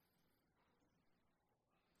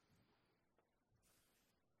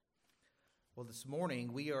Well, this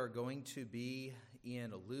morning we are going to be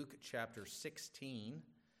in Luke chapter 16,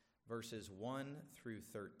 verses 1 through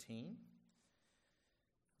 13.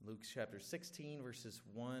 Luke chapter 16, verses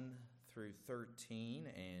 1 through 13,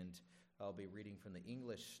 and I'll be reading from the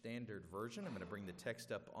English Standard Version. I'm going to bring the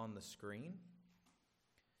text up on the screen.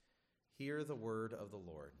 Hear the word of the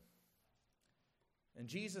Lord. And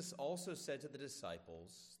Jesus also said to the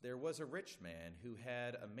disciples, "There was a rich man who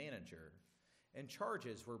had a manager, and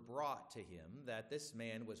charges were brought to him that this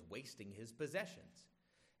man was wasting his possessions.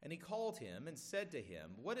 And he called him and said to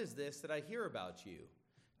him, 'What is this that I hear about you?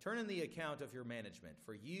 Turn in the account of your management,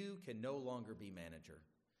 for you can no longer be manager.'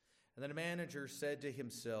 And the manager said to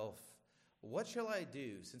himself, 'What shall I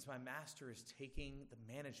do, since my master is taking the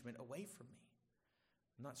management away from me?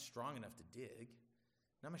 I'm not strong enough to dig,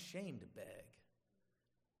 and I'm ashamed to beg.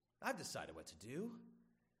 I've decided what to do,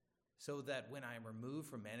 so that when I am removed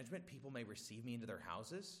from management, people may receive me into their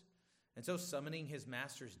houses.' And so summoning his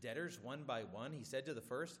master's debtors one by one, he said to the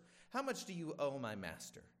first, 'How much do you owe my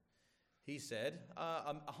master?' He said,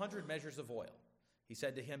 100 measures of oil. He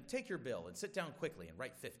said to him, 'Take your bill and sit down quickly and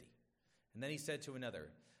write 50. And then he said to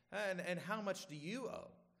another, 'And how much do you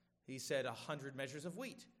owe?' He said, 100 measures of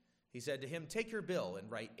wheat. He said to him, 'Take your bill and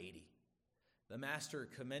write 80. The master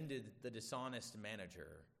commended the dishonest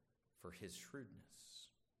manager for his shrewdness.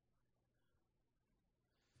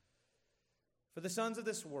 For the sons of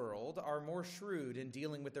this world are more shrewd in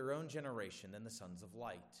dealing with their own generation than the sons of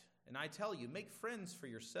light. And I tell you, make friends for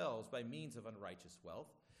yourselves by means of unrighteous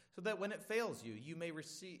wealth, so that when it fails you,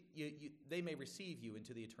 they may receive you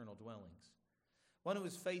into the eternal dwellings. One who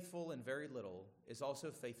is faithful in very little is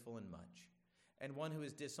also faithful in much, and one who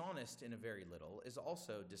is dishonest in a very little is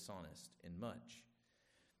also dishonest in much.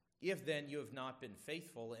 If then you have not been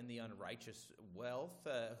faithful in the unrighteous wealth,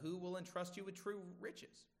 who will entrust you with true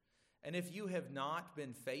riches? And if you have not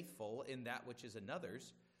been faithful in that which is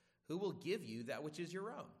another's, who will give you that which is your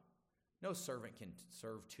own? No servant can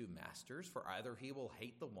serve two masters, for either he will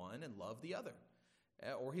hate the one and love the other,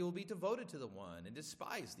 or he will be devoted to the one and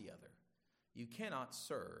despise the other. You cannot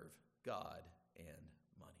serve God and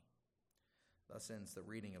money." Thus ends the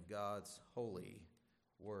reading of God's holy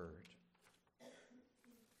word.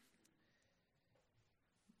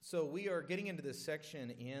 So we are getting into this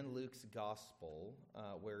section in Luke's gospel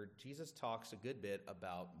where Jesus talks a good bit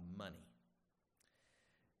about money.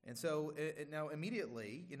 And so now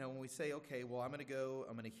immediately, when we say, okay, well, I'm going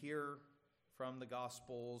to hear from the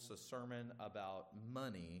gospels a sermon about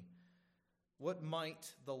money, what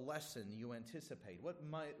might the lesson you anticipate?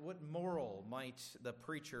 What moral might the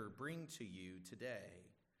preacher bring to you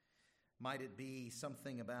today? Might it be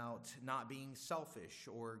something about not being selfish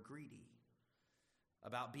or greedy?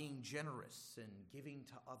 About being generous and giving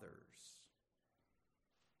to others?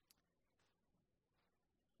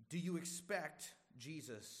 Do you expect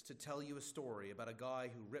Jesus to tell you a story about a guy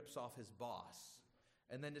who rips off his boss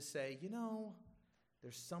and then to say,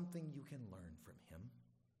 there's something you can learn from him?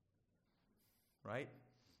 Right?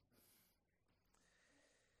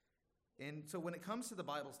 And so when it comes to the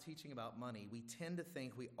Bible's teaching about money, we tend to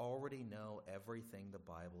think we already know everything the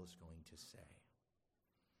Bible is going to say.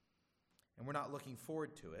 And we're not looking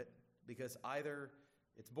forward to it because either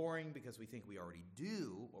it's boring because we think we already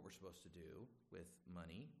do what we're supposed to do with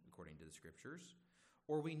money, according to the scriptures,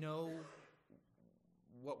 or we know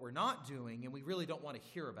what we're not doing and we really don't want to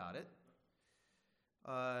hear about it.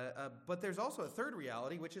 But there's also a third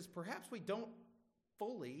reality, which is perhaps we don't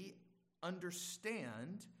fully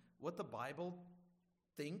understand what the Bible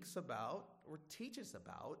thinks about or teaches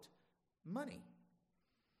about money.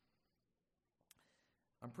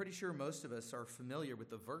 I'm pretty sure most of us are familiar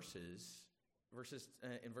with the verses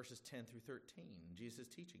in verses 10 through 13. Jesus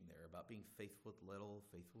is teaching there about being faithful with little,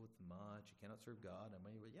 faithful with much. You cannot serve God and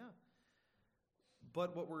money. Yeah.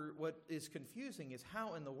 But what is confusing is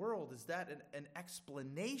how in the world is that an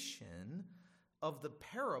explanation of the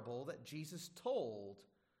parable that Jesus told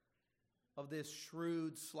of this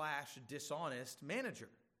shrewd/dishonest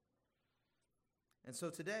manager? And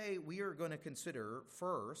so today we are going to consider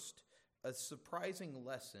first a surprising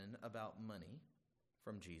lesson about money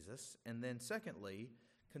from Jesus, and then secondly,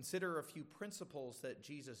 consider a few principles that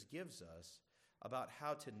Jesus gives us about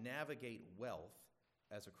how to navigate wealth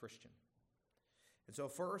as a Christian. And so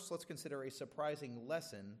first, let's consider a surprising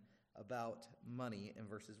lesson about money in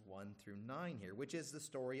verses 1 through 9 here, which is the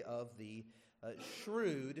story of the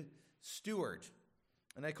shrewd steward.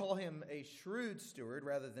 And I call him a shrewd steward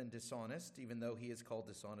rather than dishonest, even though he is called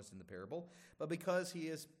dishonest in the parable, but because he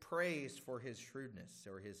is praised for his shrewdness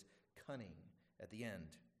or his cunning at the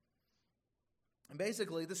end. And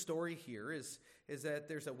basically, the story here is that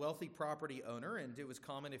there's a wealthy property owner, and it was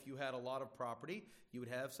common if you had a lot of property, you would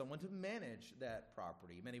have someone to manage that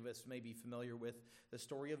property. Many of us may be familiar with the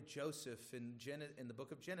story of Joseph in the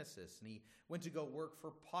book of Genesis, and he went to go work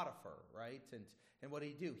for Potiphar, right? And what did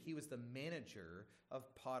he do? He was the manager of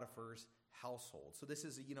Potiphar's household. So this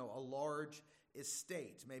is, a large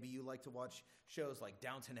estate. Maybe you like to watch shows like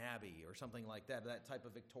Downton Abbey or something like that type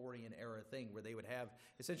of Victorian era thing where they would have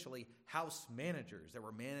essentially house managers that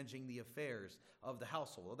were managing the affairs of the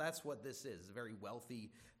household. Well, that's what this is, a very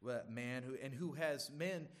wealthy man who has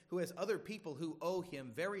other people who owe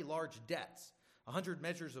him very large debts. 100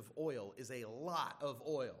 measures of oil is a lot of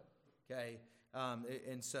oil, okay?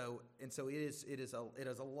 And so it is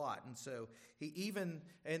a lot, and so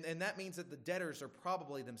and that means that the debtors are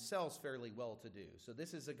probably themselves fairly well to do. So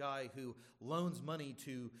this is a guy who loans money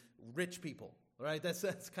to rich people, right?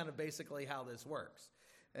 That's kind of basically how this works.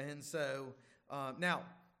 And so now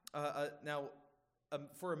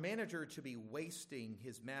for a manager to be wasting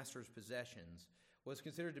his master's possessions was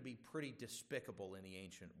considered to be pretty despicable in the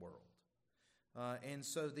ancient world. And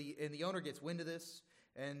so the owner gets wind of this.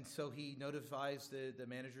 And so he notifies the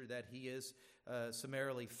manager that he is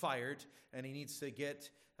summarily fired, and he needs to get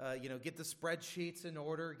the spreadsheets in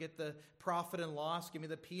order, get the profit and loss, give me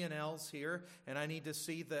the P&Ls here, and I need to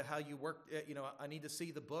see how you work. I need to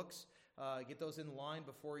see the books. Get those in line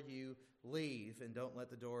before you leave, and don't let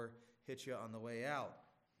the door hit you on the way out.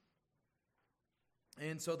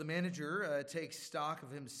 And so the manager takes stock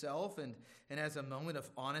of himself and has a moment of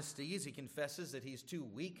honesty as he confesses that he's too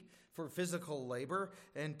weak for physical labor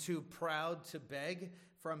and too proud to beg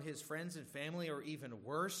from his friends and family, or even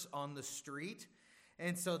worse, on the street.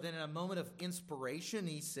 And so then in a moment of inspiration,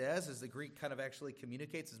 he says, as the Greek kind of actually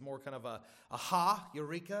communicates, is more kind of a aha,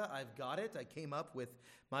 eureka, I've got it. I came up with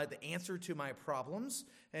the answer to my problems.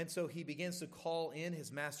 And so he begins to call in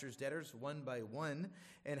his master's debtors one by one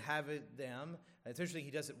and have them. Essentially, he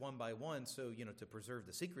does it one by one, so, to preserve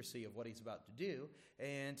the secrecy of what he's about to do.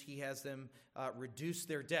 And he has them reduce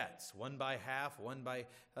their debts, one by half, one by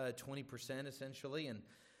 20%, essentially. And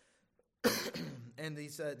and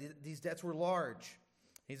these debts were large.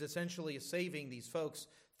 He's essentially saving these folks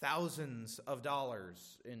thousands of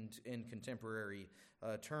dollars in contemporary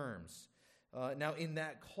terms. Now, in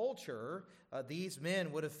that culture, these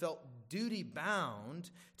men would have felt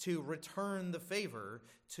duty-bound to return the favor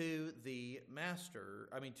to the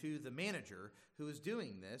manager who is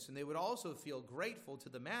doing this, and they would also feel grateful to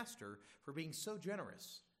the master for being so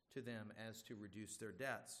generous to them as to reduce their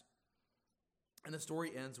debts. And the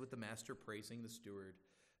story ends with the master praising the steward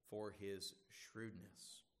for his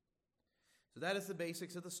shrewdness. So that is the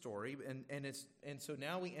basics of the story, and so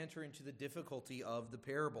now we enter into the difficulty of the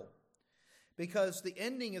parable. Because the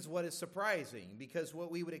ending is what is surprising, because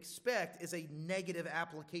what we would expect is a negative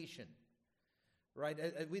application, right?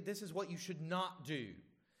 This is what you should not do.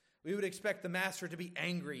 We would expect the master to be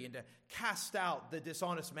angry and to cast out the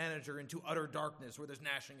dishonest manager into utter darkness where there's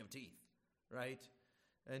gnashing of teeth, right?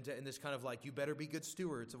 And this kind of like, you better be good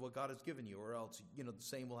stewards of what God has given you, or else, the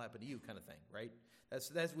same will happen to you kind of thing, right?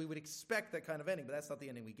 That's we would expect that kind of ending, but that's not the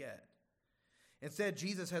ending we get. Instead,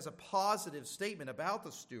 Jesus has a positive statement about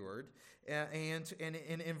the steward, and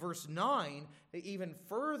in verse 9, it even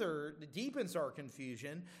further deepens our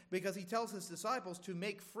confusion because he tells his disciples to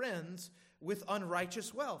make friends with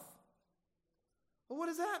unrighteous wealth. Well, what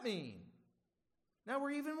does that mean? Now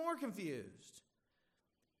we're even more confused.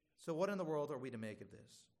 So what in the world are we to make of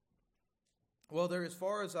this? Well, there, as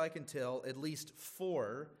far as I can tell, at least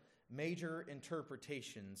 4 major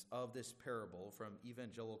interpretations of this parable from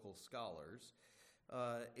evangelical scholars.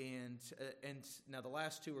 And now the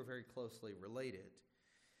last 2 are very closely related.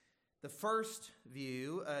 The first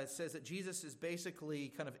view says that Jesus is basically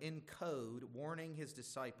kind of in code warning his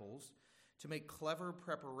disciples to make clever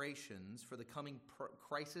preparations for the coming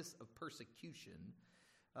crisis of persecution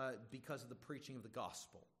because of the preaching of the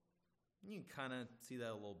gospel. You can kind of see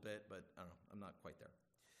that a little bit, but I don't know, I'm not quite there.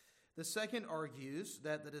 The second argues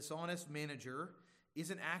that the dishonest manager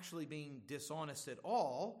isn't actually being dishonest at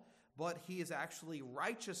all, but he is actually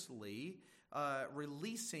righteously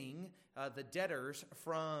releasing the debtors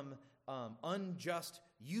from unjust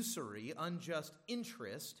usury, unjust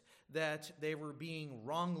interest that they were being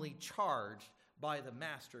wrongly charged by the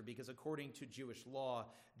master, because according to Jewish law,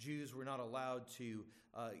 Jews were not allowed to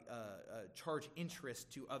charge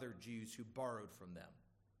interest to other Jews who borrowed from them.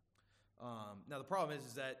 Now the problem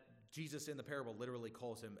is that Jesus in the parable literally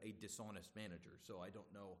calls him a dishonest manager, so I don't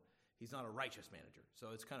know. He's not a righteous manager. So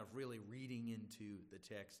it's kind of really reading into the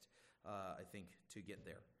text, I think, to get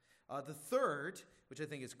there. The third, which I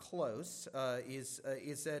think is close, is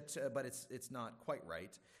that, but it's not quite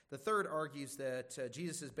right. The third argues that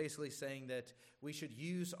Jesus is basically saying that we should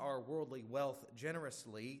use our worldly wealth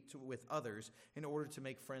generously with others in order to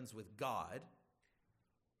make friends with God.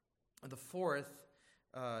 And the fourth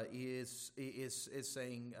is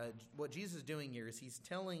saying what Jesus is doing here is he's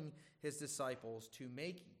telling his disciples to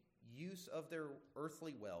make use of their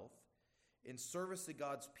earthly wealth in service to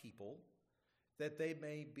God's people, that they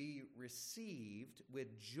may be received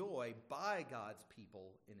with joy by God's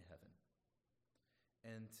people in heaven.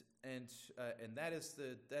 And that is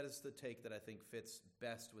the take that I think fits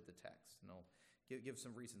best with the text. And I'll give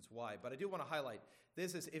some reasons why. But I do want to highlight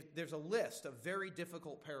this is if there's a list of very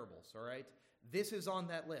difficult parables. All right, this is on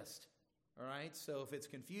that list. All right, so if it's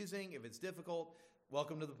confusing, if it's difficult,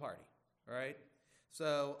 welcome to the party. All right,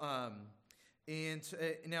 so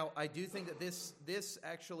now I do think that this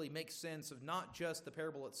actually makes sense of not just the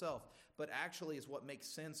parable itself, but actually is what makes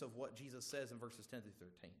sense of what Jesus says in verses 10 through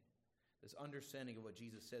 13. This understanding of what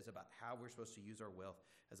Jesus says about how we're supposed to use our wealth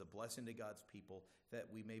as a blessing to God's people, that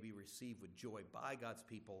we may be received with joy by God's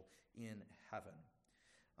people in heaven.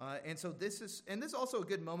 And so this is also a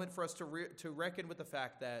good moment for us to reckon with the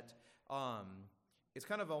fact that it's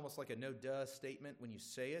kind of almost like a no-duh statement when you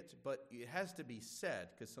say it, but it has to be said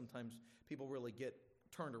because sometimes people really get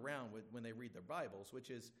turned around when they read their Bibles,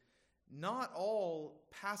 which is not all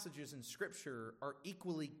passages in Scripture are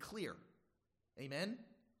equally clear. Amen?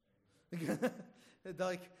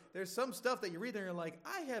 Like, there's some stuff that you read there and you're like,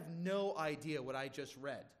 I have no idea what I just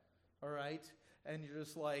read, all right? And you're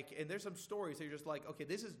just like, and there's some stories that you're just like, okay,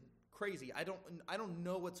 this is crazy. I don't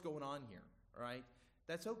know what's going on here, all right?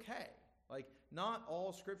 That's okay. Like, not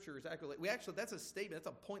all Scripture is accurate. That's a statement,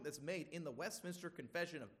 that's a point that's made in the Westminster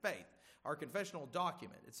Confession of Faith, our confessional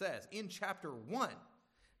document. It says in chapter 1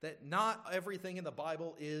 that not everything in the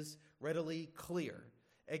Bible is readily clear,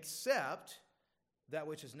 except that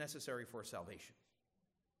which is necessary for salvation,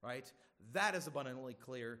 right? That is abundantly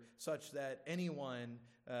clear, such that anyone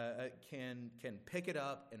can pick it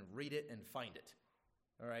up and read it and find it,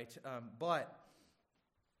 all right? But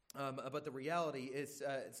the reality is,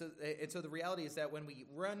 so the reality is that when we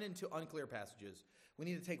run into unclear passages, we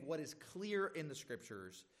need to take what is clear in the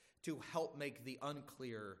Scriptures to help make the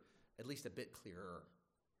unclear at least a bit clearer,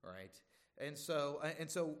 all right? And so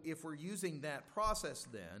if we're using that process,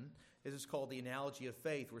 then this is called the analogy of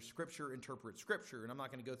faith, where Scripture interprets Scripture. And I'm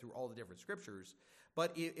not going to go through all the different Scriptures.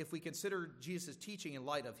 But if we consider Jesus' teaching in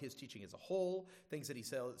light of his teaching as a whole, things that he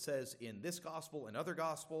says in this gospel and other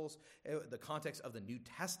gospels, the context of the New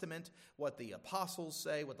Testament, what the apostles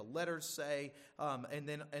say, what the letters say, and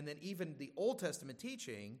then even the Old Testament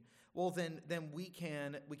teaching, well, then we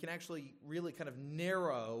can actually really kind of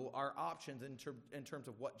narrow our options in terms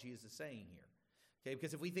of what Jesus is saying here. Okay,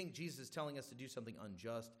 because if we think Jesus is telling us to do something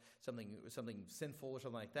unjust, something sinful or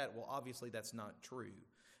something like that, well, obviously that's not true.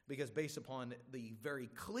 Because based upon the very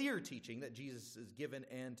clear teaching that Jesus has given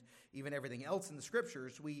and even everything else in the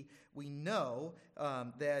Scriptures, we know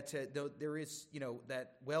that there is,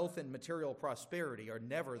 that wealth and material prosperity are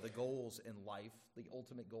never the goals in life, the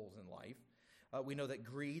ultimate goals in life. We know that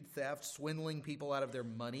greed, theft, swindling people out of their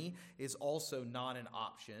money is also not an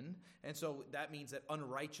option. And so that means that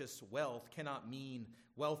unrighteous wealth cannot mean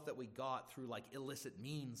wealth that we got through like illicit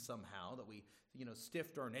means somehow, that we,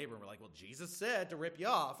 stiffed our neighbor and we're like, well, Jesus said to rip you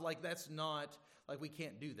off. Like that's not, like we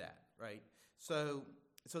can't do that, right? So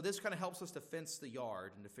this kind of helps us to fence the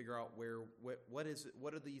yard and to figure out which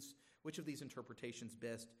of these interpretations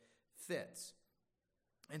best fits.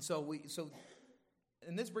 And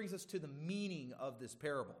and this brings us to the meaning of this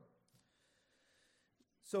parable.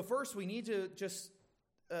 So first, we need to just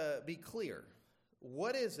be clear.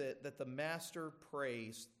 What is it that the master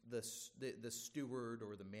praised the steward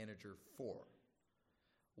or the manager for?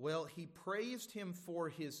 Well, he praised him for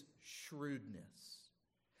his shrewdness.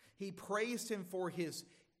 He praised him for his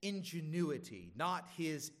ingenuity, not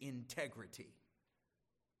his integrity.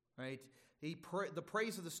 Right? The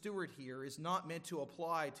praise of the steward here is not meant to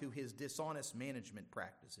apply to his dishonest management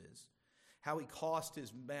practices, how he cost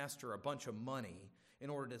his master a bunch of money in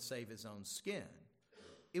order to save his own skin.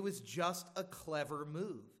 It was just a clever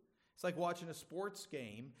move. It's like watching a sports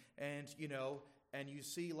game and you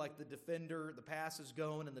see like the defender, the pass is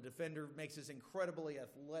going and the defender makes this incredibly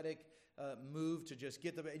athletic move to just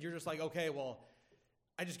get you're just like, okay, well,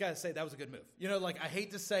 I just got to say that was a good move. I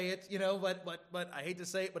hate to say it, but I hate to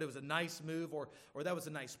say it, but it was a nice move or that was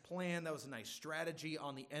a nice plan. That was a nice strategy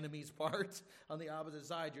on the enemy's part. On the opposite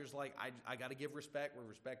side, you're just like, I got to give respect where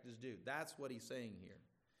respect is due. That's what he's saying here.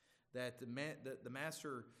 That the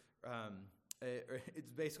master,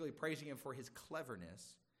 it's basically praising him for his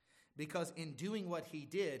cleverness. because in doing what he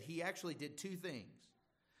did, he actually did two things.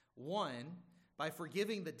 One, by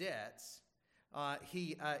forgiving the debts,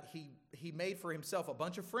 he made for himself a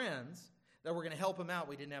bunch of friends that were going to help him out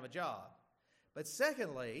when he didn't have a job. But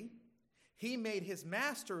secondly, he made his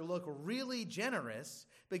master look really generous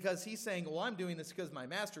because he's saying, well, I'm doing this because my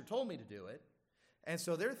master told me to do it. And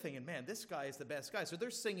so they're thinking, man, this guy is the best guy. So they're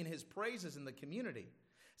singing his praises in the community.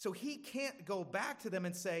 So he can't go back to them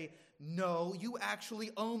and say, no, you actually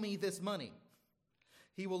owe me this money.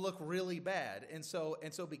 He will look really bad. And so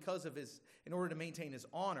because of his, in order to maintain his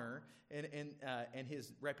honor and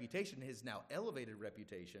his reputation, his now elevated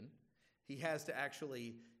reputation, he has to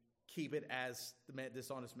actually keep it as the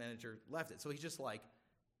dishonest manager left it. So he's just like,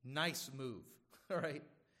 nice move. All right?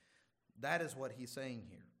 That is what he's saying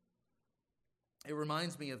here. It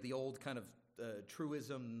reminds me of the old kind of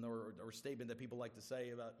truism or statement that people like to say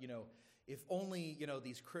about, if only,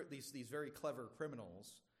 these very clever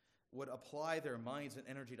criminals would apply their minds and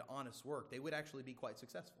energy to honest work, they would actually be quite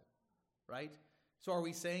successful, right? So are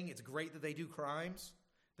we saying it's great that they do crimes?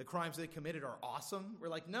 The crimes they committed are awesome? We're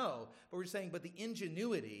like, no. But we're saying, but the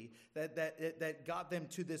ingenuity that got them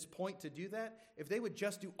to this point to do that, if they would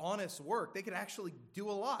just do honest work, they could actually do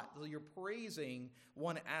a lot. So you're praising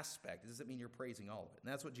one aspect. It doesn't mean you're praising all of it.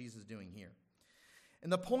 And that's what Jesus is doing here.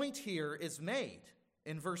 And the point here is made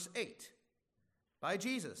in verse 8 by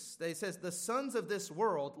Jesus. It says, the sons of this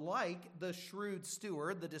world, like the shrewd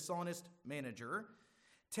steward, the dishonest manager,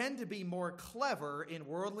 tend to be more clever in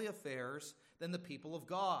worldly affairs than the people of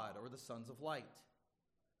God or the sons of light.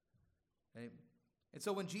 Okay? And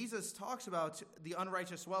so when Jesus talks about the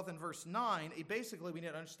unrighteous wealth in verse 9, basically we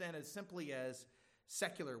need to understand it simply as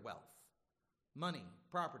secular wealth. Money,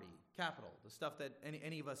 property, capital, the stuff that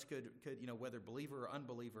any of us could whether believer or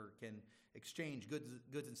unbeliever, can exchange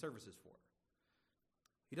goods and services for.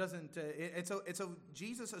 He doesn't, and so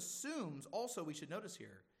Jesus assumes, also we should notice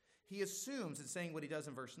here, he assumes in saying what he does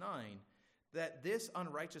in verse 9, that this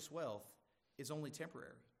unrighteous wealth is only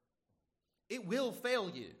temporary. It will fail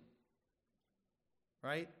you.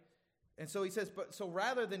 Right? And so he says, so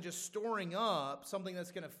rather than just storing up something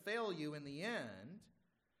that's going to fail you in the end,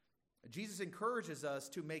 Jesus encourages us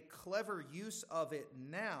to make clever use of it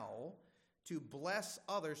now to bless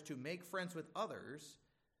others, to make friends with others,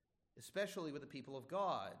 especially with the people of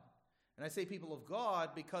God. And I say people of God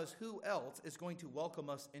because who else is going to welcome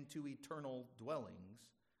us into eternal dwellings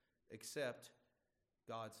except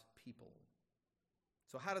God's people?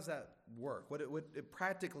 So how does that work?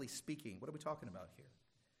 Practically speaking, what are we talking about here?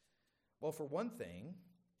 Well, for one thing,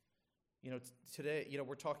 today,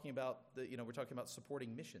 we're talking about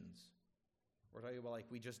supporting missions. We're talking about, like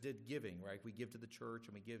we just did, giving, right? We give to the church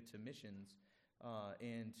and we give to missions,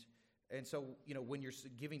 and so when you're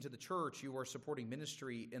giving to the church, you are supporting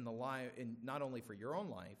ministry in the life, in not only for your own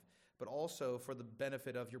life, but also for the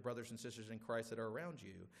benefit of your brothers and sisters in Christ that are around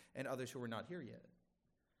you and others who are not here yet.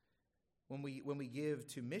 When we give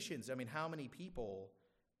to missions, I mean, how many people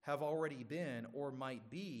have already been or might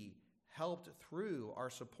be helped through our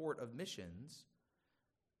support of missions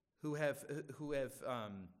who have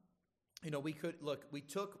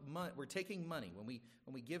we're taking money when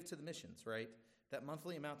we give to the missions, right? That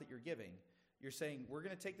monthly amount that you're giving, you're saying we're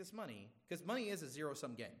going to take this money, because money is a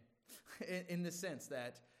zero-sum game in the sense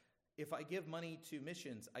that if I give money to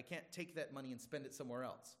missions, I can't take that money and spend it somewhere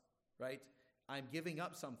else, right? I'm giving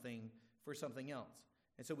up something for something else.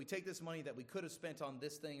 And so we take this money that we could have spent on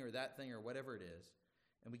this thing or that thing or whatever it is,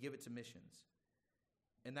 and we give it to missions.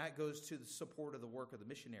 And that goes to the support of the work of the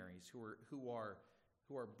missionaries who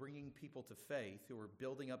are bringing people to faith, who are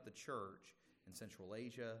building up the church in Central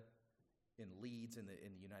Asia, in Leeds, in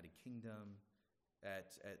the United Kingdom,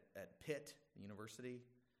 at Pitt University,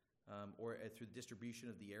 or through the distribution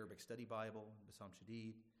of the Arabic Study Bible, Bassam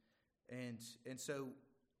Shadid. And so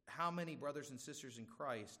how many brothers and sisters in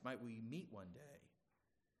Christ might we meet one day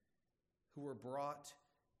who were brought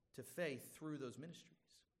to faith through those ministries?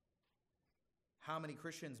 How many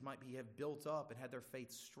Christians might we have built up and had their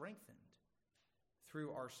faith strengthened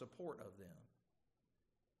through our support of them,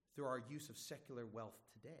 through our use of secular wealth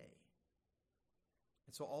today?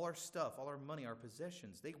 And so all our stuff, all our money, our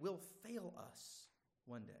possessions, they will fail us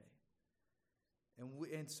one day.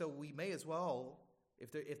 And so we may as well,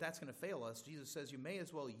 if that's going to fail us, Jesus says you may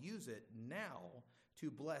as well use it now to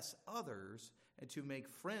bless others and to make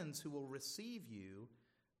friends who will receive you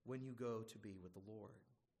when you go to be with the Lord.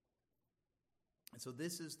 And so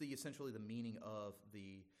this is essentially the meaning of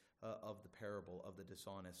the parable of the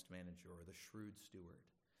dishonest manager or the shrewd steward.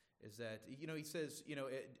 Is that, he says,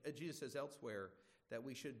 Jesus says elsewhere that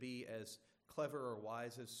we should be as clever or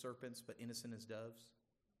wise as serpents, but innocent as doves,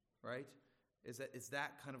 right? is that it's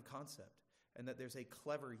that kind of concept, and that there's a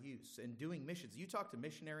clever use. And doing missions, you talk to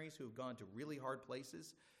missionaries who have gone to really hard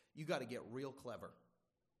places, you got to get real clever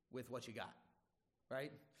with what you got,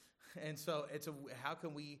 right? And so how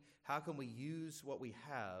can we use what we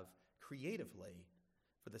have creatively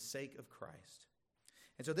for the sake of Christ?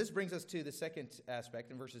 And so this brings us to the second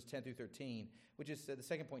aspect in verses 10 through 13, which is the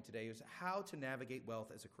second point today, is how to navigate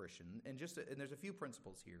wealth as a Christian. And there's a few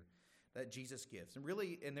principles here that Jesus gives.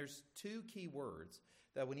 And there's two key words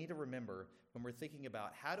that we need to remember when we're thinking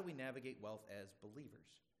about how do we navigate wealth as believers.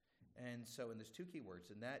 And there's two key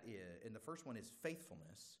words, and the first one is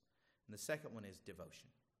faithfulness, and the second one is devotion.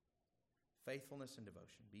 Faithfulness and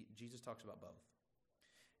devotion. Jesus talks about both.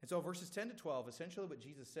 And so verses 10 to 12, essentially what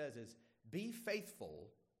Jesus says is, be faithful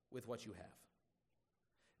with what you have.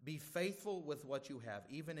 Be faithful with what you have,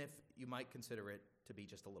 even if you might consider it to be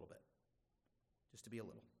just a little bit. Just to be a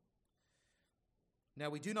little. Now,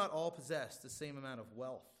 we do not all possess the same amount of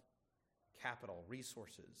wealth, capital,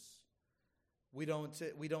 resources. We don't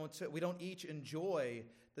each enjoy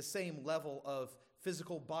the same level of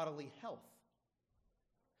physical bodily health.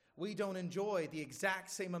 We don't enjoy the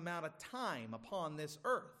exact same amount of time upon this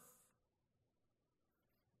earth.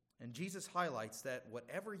 And Jesus highlights that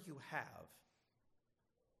whatever you have,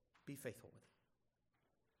 be faithful with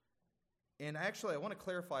it. And actually, I want to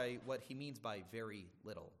clarify what he means by very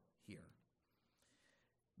little here.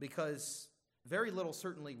 Because very little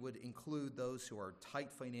certainly would include those who are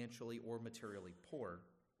tight financially or materially poor.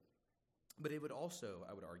 But it would also,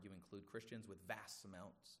 I would argue, include Christians with vast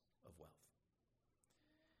amounts of wealth.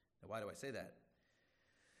 Now, why do I say that?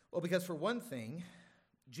 Well, because for one thing,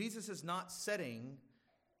 Jesus is not setting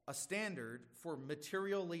a standard for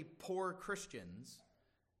materially poor Christians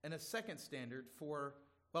and a second standard for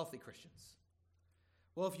wealthy Christians.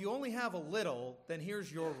 Well, if you only have a little, then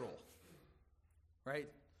here's your rule, right?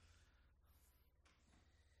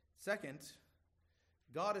 Second,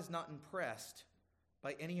 God is not impressed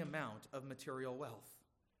by any amount of material wealth.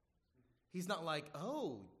 He's not like,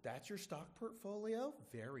 oh, that's your stock portfolio?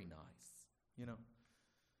 Very nice.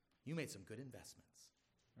 You made some good investments,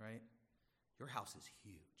 right? Your house is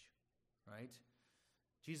huge, right?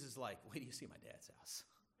 Jesus is like, wait till you see my dad's house,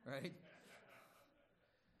 right?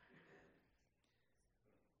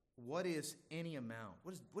 What is any amount?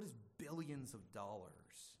 What is billions of dollars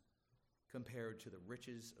compared to the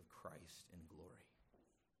riches of Christ in glory?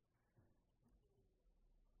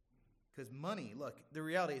 Because money, look, the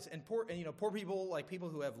reality is, and poor people, like people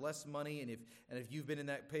who have less money, and if you've been in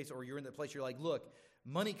that place or you're in that place, you're like, look,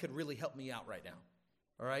 money could really help me out right now.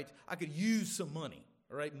 All right, I could use some money.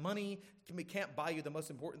 All right, money can't buy you the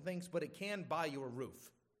most important things, but it can buy you a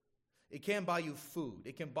roof. It can buy you food.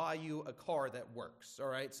 It can buy you a car that works. All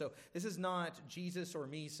right, so this is not Jesus or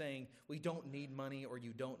me saying we don't need money or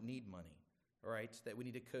you don't need money. All right, that we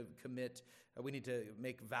need to commit. We need to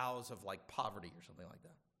make vows of like poverty or something like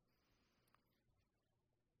that.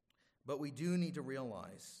 But we do need to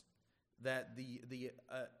realize that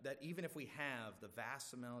that even if we have the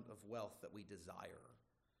vast amount of wealth that we desire,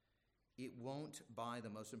 it won't buy the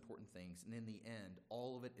most important things. And in the end,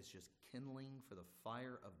 all of it is just kindling for the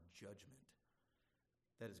fire of judgment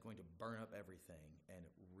that is going to burn up everything and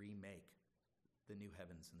remake the new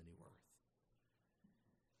heavens and the new earth.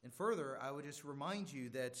 And further, I would just remind you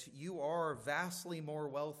that you are vastly more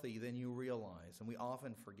wealthy than you realize, and we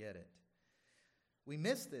often forget it. We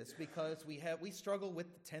miss this because we struggle with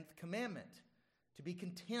the 10th commandment, to be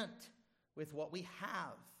content with what we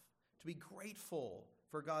have, to be grateful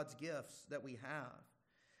for God's gifts that we have.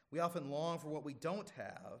 We often long for what we don't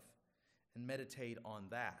have and meditate on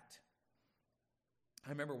that. I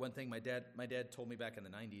remember one thing my dad told me back in the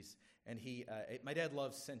 90s, and my dad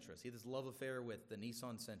loves Sentras. He had this love affair with the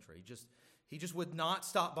Nissan Sentra. He just would not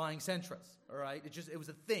stop buying Sentras. All right, it was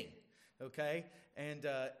a thing. Okay, and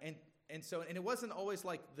it wasn't always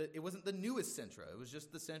like it wasn't the newest Sentra. It was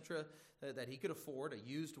just the Sentra that he could afford, a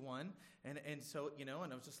used one, and so and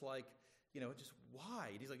I was just like, just why?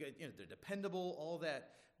 And he's like, they're dependable, all that.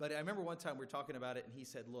 But I remember one time we were talking about it, and he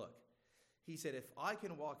said, look, if I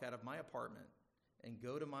can walk out of my apartment and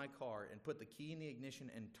go to my car and put the key in the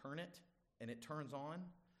ignition and turn it, and it turns on,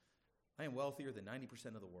 I am wealthier than 90%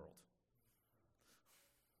 of the world.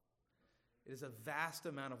 It is a vast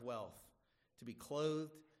amount of wealth to be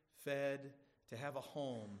clothed, fed, to have a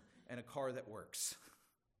home, and a car that works.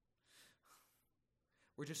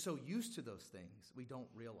 We're just so used to those things, we don't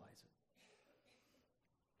realize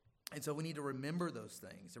it. And so we need to remember those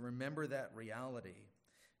things and remember that reality.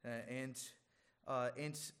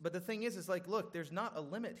 But the thing is like, look, there's not a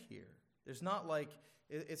limit here. There's not like,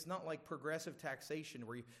 It's not like progressive taxation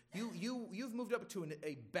where you've moved up to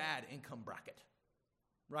a bad income bracket,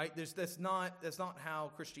 right? That's not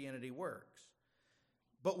how Christianity works.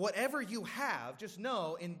 But whatever you have, just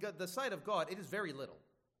know in the sight of God, it is very little,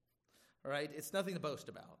 all right? It's nothing to boast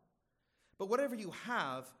about. But whatever you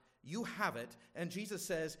have it, and Jesus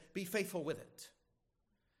says, be faithful with it.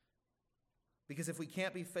 Because if we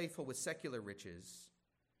can't be faithful with secular riches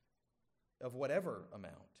of whatever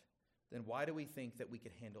amount, then why do we think that we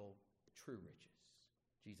could handle true riches?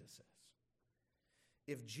 Jesus says.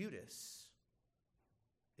 If Judas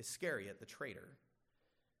Iscariot, the traitor,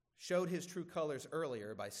 showed his true colors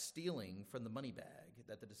earlier by stealing from the money bag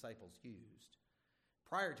that the disciples used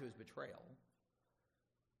prior to his betrayal,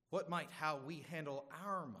 what might how we handle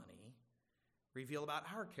our money reveal about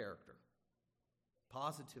our character,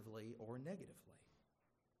 positively or negatively?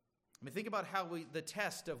 I mean, think about how the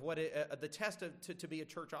test of to be a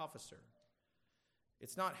church officer.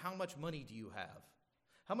 It's not how much money do you have.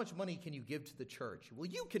 How much money can you give to the church? Well,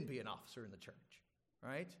 you can be an officer in the church,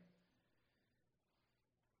 right?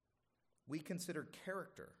 We consider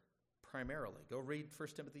character primarily. Go read 1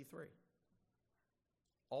 Timothy 3.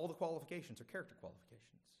 All the qualifications are character qualifications.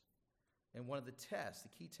 And one of the tests, the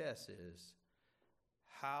key test is,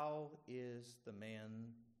 how is the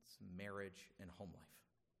man's marriage and home life?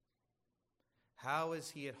 How is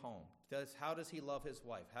he at home? How does he love his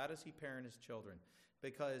wife? How does he parent his children?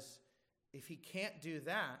 Because if he can't do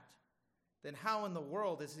that, then how in the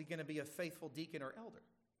world is he going to be a faithful deacon or elder?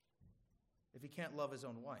 If he can't love his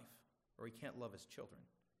own wife or he can't love his children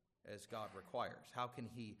as God requires, how can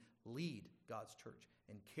he lead God's church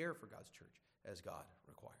and care for God's church as God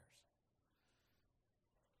requires?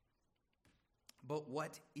 But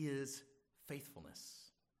what is faithfulness?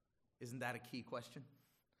 Isn't that a key question?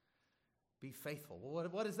 Be faithful. Well,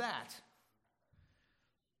 what is that?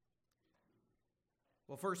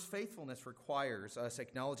 Well, first, faithfulness requires us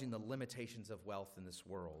acknowledging the limitations of wealth in this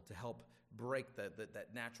world to help break that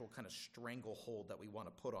natural kind of stranglehold that we want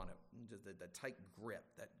to put on it, the tight grip,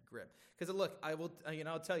 that grip. Because look, I'll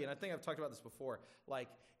tell you, and I think I've talked about this before, like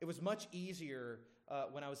it was much easier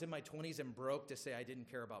when I was in my 20s and broke to say I didn't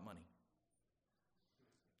care about money.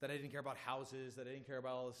 That I didn't care about houses, that I didn't care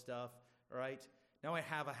about all this stuff, right? Now I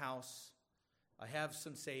have a house, I have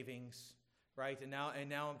some savings, right? And now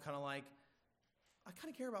I'm kind of like, I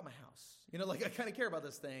kind of care about my house. I kind of care about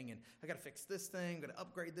this thing, and I got to fix this thing, got to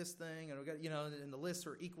upgrade this thing, and we got, and the lists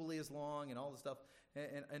are equally as long and all this stuff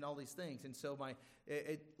and all these things. And so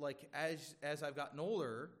as I've gotten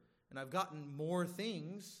older and I've gotten more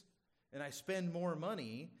things and I spend more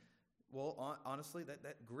money, well, honestly,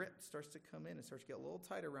 that grip starts to come in and starts to get a little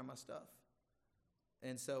tighter around my stuff.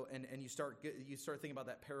 And so, and you start thinking about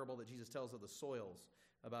that parable that Jesus tells of the soils,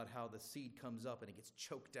 about how the seed comes up and it gets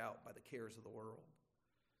choked out by the cares of the world.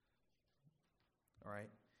 All right?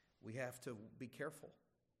 We have to be careful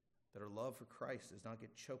that our love for Christ does not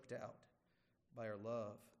get choked out by our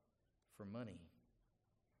love for money.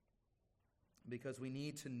 Because we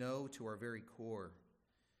need to know to our very core.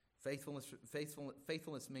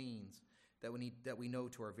 Faithfulness means that we know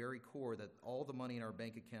to our very core that all the money in our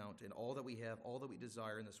bank account and all that we have, all that we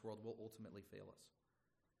desire in this world will ultimately fail us.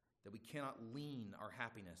 That we cannot lean our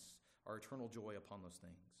happiness, our eternal joy upon those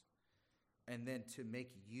things. And then to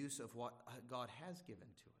make use of what God has given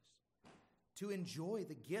to us. To enjoy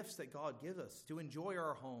the gifts that God gives us. To enjoy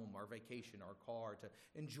our home, our vacation, our car. To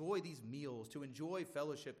enjoy these meals. To enjoy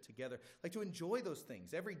fellowship together. Like to enjoy those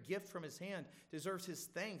things. Every gift from his hand deserves his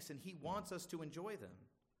thanks, and he wants us to enjoy them.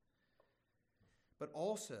 But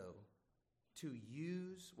also to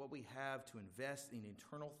use what we have to invest in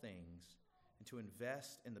eternal things and to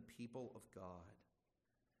invest in the people of God.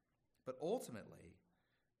 But ultimately,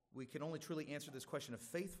 we can only truly answer this question of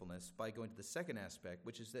faithfulness by going to the second aspect,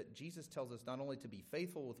 which is that Jesus tells us not only to be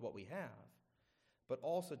faithful with what we have, but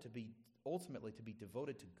also to be ultimately to be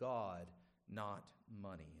devoted to God, not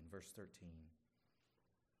money, in verse 13.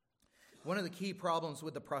 One of the key problems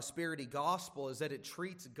with the prosperity gospel is that it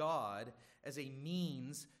treats God as a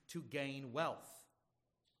means to gain wealth.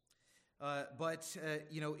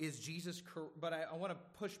 Is Jesus? But I want to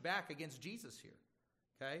push back against Jesus here,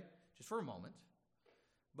 okay? Just for a moment.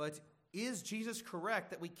 But is Jesus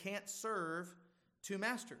correct that we can't serve two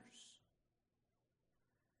masters?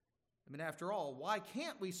 I mean, after all, why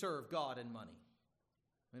can't we serve God and money?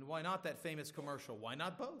 I mean, why not that famous commercial? Why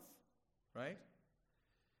not both, right?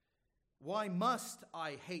 Why must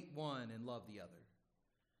I hate one and love the other?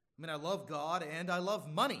 I mean, I love God and I love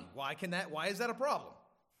money. Why is that a problem?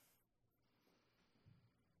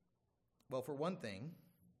 Well, for one thing,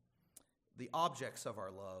 the objects of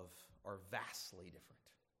our love are vastly different.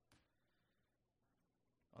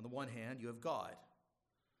 On the one hand, you have God,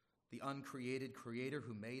 the uncreated creator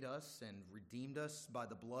who made us and redeemed us by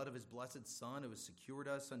the blood of his blessed Son, who has secured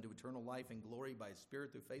us unto eternal life and glory by his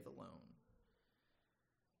Spirit through faith alone.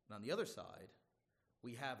 And on the other side,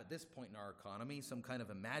 we have at this point in our economy some kind of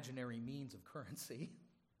imaginary means of currency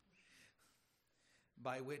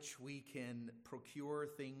by which we can procure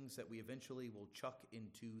things that we eventually will chuck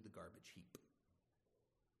into the garbage heap.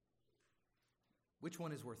 Which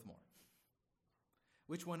one is worth more?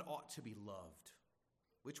 Which one ought to be loved?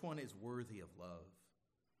 Which one is worthy of love?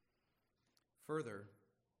 Further,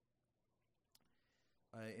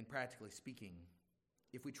 in practically speaking,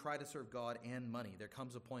 if we try to serve God and money, there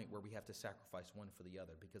comes a point where we have to sacrifice one for the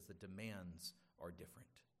other because the demands are different.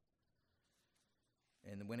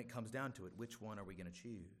 And when it comes down to it, which one are we going to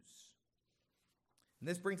choose? And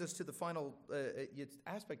this brings us to the final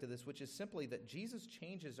aspect of this, which is simply that Jesus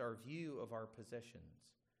changes our view of our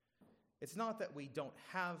possessions. It's not that we don't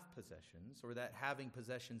have possessions or that having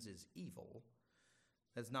possessions is evil.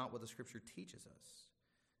 That's not what the Scripture teaches us.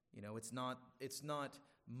 You know, it's not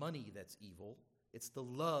money that's evil. It's the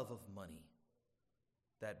love of money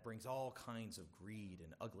that brings all kinds of greed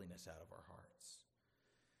and ugliness out of our hearts.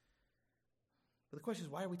 But the question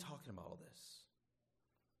is, why are we talking about all this?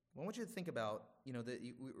 Well, I want you to think about,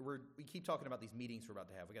 we keep talking about these meetings we're about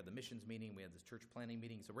to have. We got the missions meeting, we have this church planning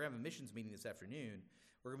meeting. So we're having a missions meeting this afternoon.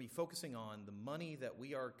 We're going to be focusing on the money that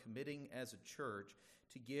we are committing as a church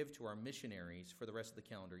to give to our missionaries for the rest of the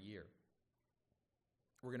calendar year.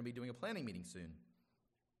 We're going to be doing a planning meeting soon,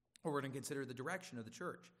 where we're going to consider the direction of the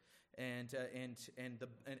church, and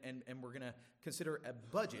we're going to consider a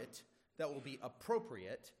budget that will be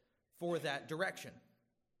appropriate for that direction.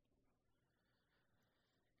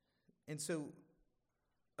 And so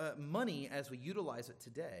money, as we utilize it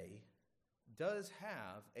today, does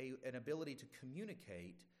have an ability to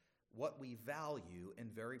communicate what we value in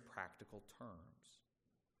very practical terms,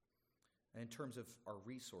 in terms of our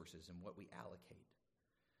resources and what we allocate.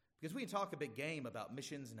 Because we can talk a big game about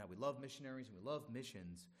missions and how we love missionaries and we love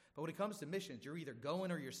missions, but when it comes to missions, you're either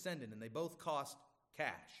going or you're sending, and they both cost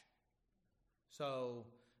cash. So,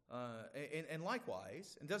 and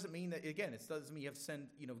likewise, it doesn't mean that, again, it doesn't mean you have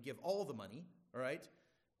to give all the money, all right?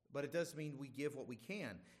 But it does mean we give what we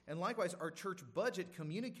can. And likewise, our church budget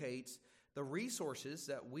communicates the resources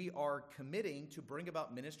that we are committing to bring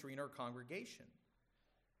about ministry in our congregation.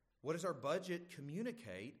 What does our budget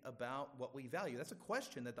communicate about what we value? That's a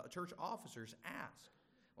question that the church officers ask.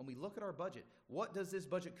 When we look at our budget, what does this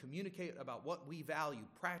budget communicate about what we value,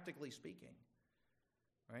 practically speaking?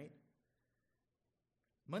 Right?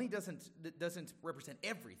 Money doesn't represent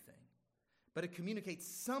everything, but it communicates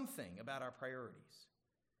something about our priorities.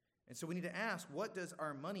 And so we need to ask, what does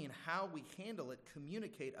our money and how we handle it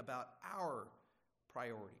communicate about our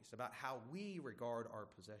priorities, about how we regard our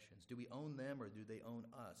possessions? Do we own them or do they own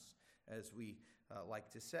us, as we like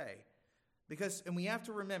to say? And we have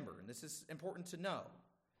to remember, and this is important to know,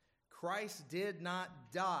 Christ did not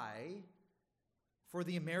die for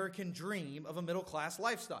the American dream of a middle-class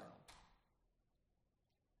lifestyle.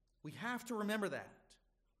 We have to remember that.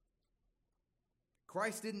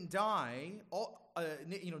 Christ didn't die,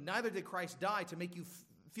 neither did Christ die to make you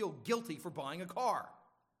feel guilty for buying a car.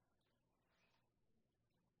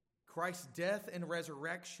 Christ's death and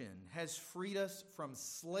resurrection has freed us from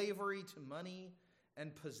slavery to money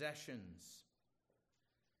and possessions.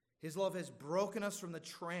 His love has broken us from the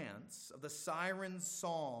trance of the siren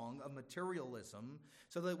song of materialism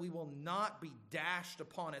so that we will not be dashed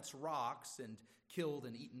upon its rocks and killed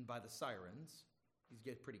and eaten by the sirens. These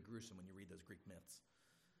get pretty gruesome when you read those Greek myths.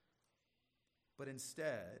 But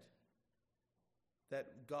instead,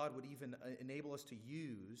 that God would even enable us to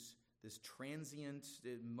use this transient,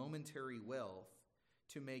 momentary wealth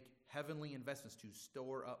to make heavenly investments, to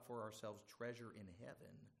store up for ourselves treasure in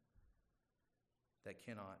heaven that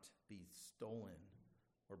cannot be stolen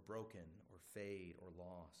or broken or fade or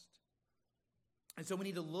lost. And so we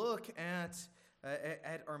need to look at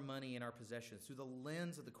our money and our possessions through the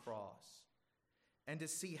lens of the cross, and to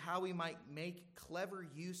see how we might make clever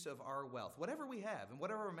use of our wealth, whatever we have and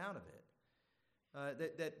whatever amount of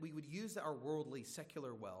it, that we would use our worldly,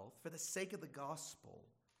 secular wealth for the sake of the gospel,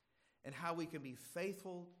 and how we can be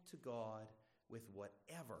faithful to God with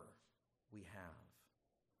whatever we have.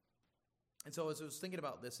 And so as I was thinking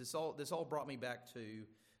about this all brought me back to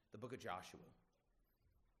the book of Joshua.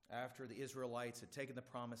 After the Israelites had taken the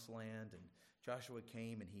promised land, and Joshua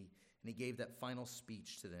came and he gave that final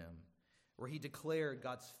speech to them, where he declared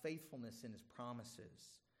God's faithfulness in his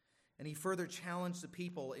promises. And he further challenged the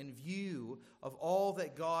people in view of all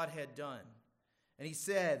that God had done. And he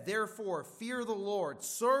said, therefore, fear the Lord,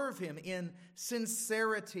 serve him in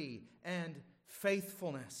sincerity and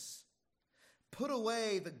faithfulness. Put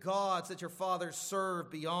away the gods that your fathers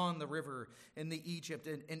served beyond the river in Egypt,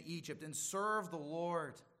 and serve the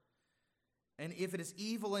Lord. And if it is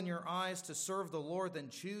evil in your eyes to serve the Lord, then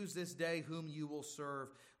choose this day whom you will serve,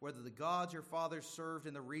 whether the gods your fathers served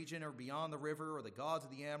in the region or beyond the river, or the gods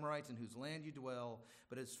of the Amorites in whose land you dwell.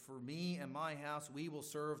 But as for me and my house, we will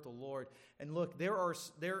serve the Lord. And look,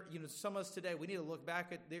 some of us today, we need to look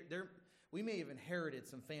back at we may have inherited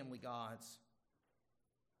some family gods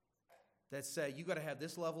that say you got to have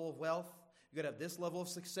this level of wealth. You got to have this level of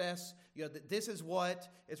success. This is what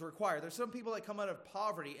is required. There's some people that come out of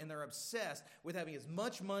poverty and they're obsessed with having as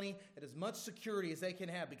much money and as much security as they can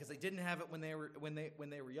have because they didn't have it when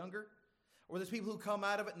they were younger. Or there's people who come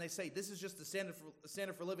out of it and they say, this is just the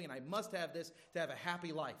standard for living and I must have this to have a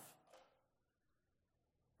happy life.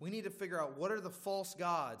 We need to figure out what are the false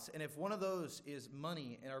gods, and if one of those is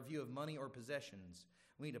money in our view of money or possessions,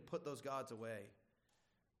 we need to put those gods away.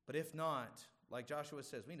 But if not, like Joshua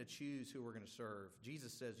says, we need to choose who we're going to serve.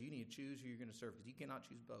 Jesus says you need to choose who you're going to serve because you cannot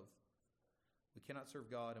choose both. We cannot serve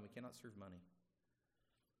God and we cannot serve money.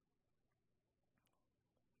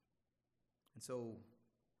 And so,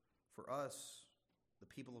 for us, the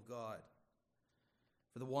people of God,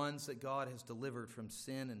 for the ones that God has delivered from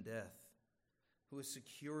sin and death, who has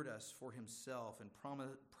secured us for himself and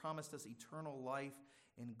promised us eternal life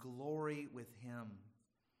and glory with him,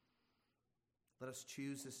 let us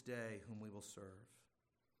choose this day whom we will serve.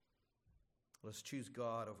 Let us choose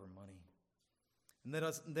God over money.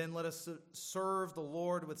 And then let us serve the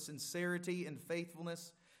Lord with sincerity and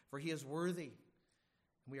faithfulness, for he is worthy.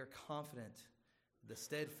 And we are confident the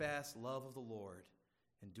steadfast love of the Lord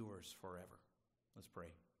endures forever. Let's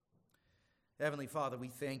pray. Heavenly Father, we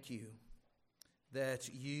thank you that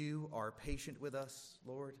you are patient with us,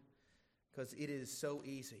 Lord, because it is so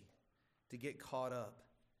easy to get caught up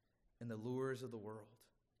in the lures of the world,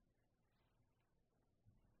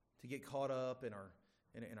 to get caught up in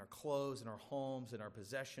our clothes and our homes and our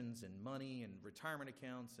possessions and money and retirement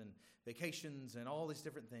accounts and vacations and all these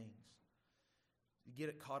different things. You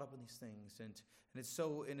get caught up in these things,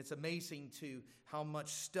 and it's amazing to how much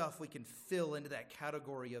stuff we can fill into that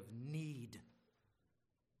category of need.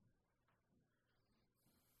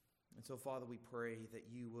 And so, Father, we pray that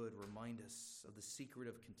you would remind us of the secret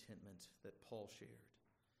of contentment that Paul shared.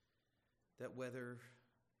 That whether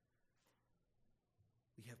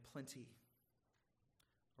we have plenty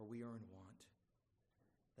or we are in want,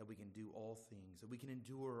 that we can do all things, that we can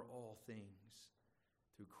endure all things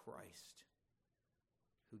through Christ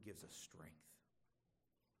who gives us strength.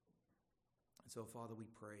 And so, Father, we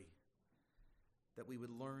pray that we would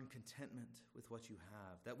learn contentment with what you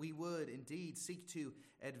have, that we would indeed seek to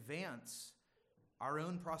advance our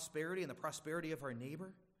own prosperity and the prosperity of our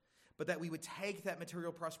neighbor, but that we would take that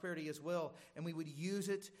material prosperity as well and we would use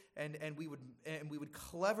it and we would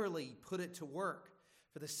cleverly put it to work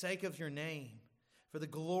for the sake of your name, for the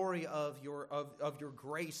glory of your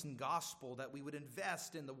grace and gospel, that we would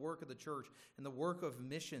invest in the work of the church and the work of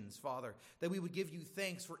missions, Father, that we would give you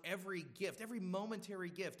thanks for every gift, every momentary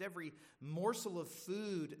gift, every morsel of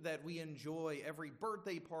food that we enjoy, every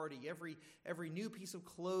birthday party, every new piece of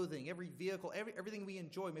clothing, every vehicle, everything we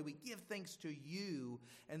enjoy. May we give thanks to you,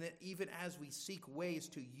 and that even as we seek ways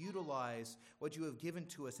to utilize what you have given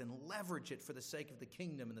to us and leverage it for the sake of the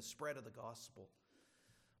kingdom and the spread of the gospel.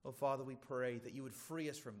 Oh, Father, we pray that you would free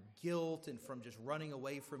us from guilt and from just running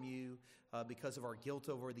away from you because of our guilt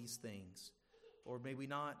over these things. Or may we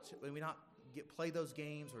not play those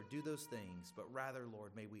games or do those things, but rather,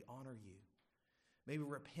 Lord, may we honor you. May we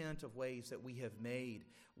repent of ways that we have made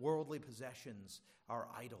worldly possessions our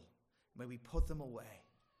idol. May we put them away,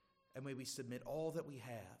 and may we submit all that we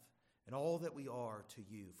have and all that we are to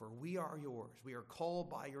you. For we are yours. We are called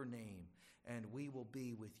by your name, and we will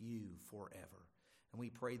be with you forever. And we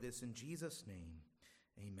pray this in Jesus' name.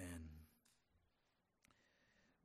 Amen.